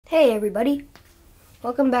Hey everybody,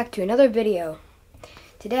 welcome back to another video.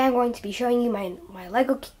 Today I'm going to be showing you my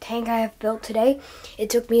Lego tank I have built today. It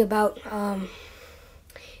took me about 3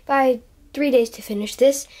 days to finish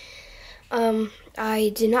this.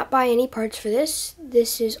 I did not buy any parts for this.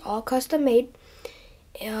 This is all custom made.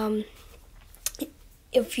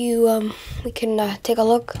 If you we can take a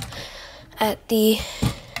look at the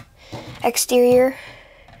exterior.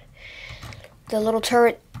 The little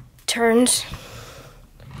turret turns.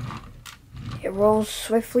 It rolls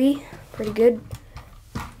swiftly, pretty good.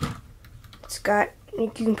 It's got,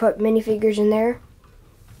 you can put minifigures in there.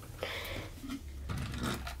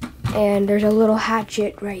 And there's a little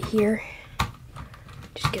hatchet right here.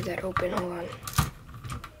 Just get that open, hold on.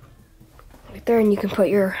 Right there, and you can put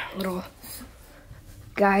your little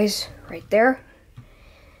guys right there.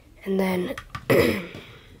 And then,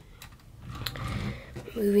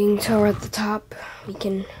 moving toward the top, we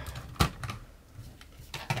can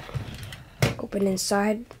open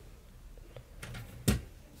inside.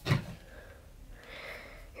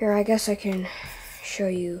 Here, I guess I can show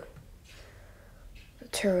you the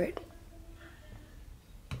turret.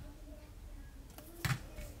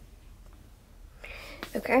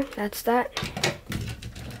 Okay, that's that.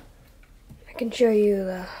 I can show you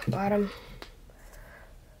the bottom.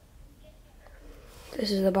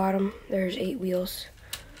 This is the bottom. There's 8 wheels.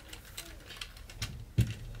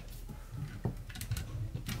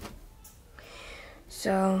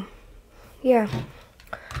 So, yeah,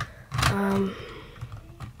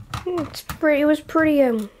 it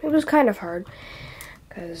was kind of hard,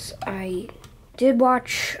 because I did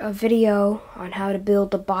watch a video on how to build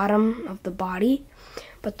the bottom of the body,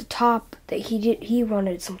 but the top that he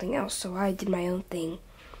wanted something else, so I did my own thing.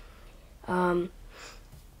 And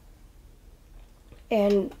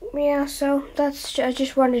yeah, so I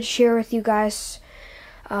just wanted to share with you guys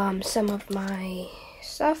some of my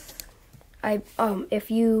stuff. If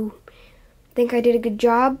you think I did a good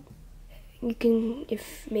job, you can,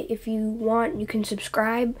 if you want, you can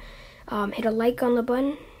subscribe, hit a like on the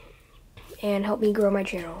button, and help me grow my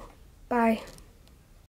channel. Bye.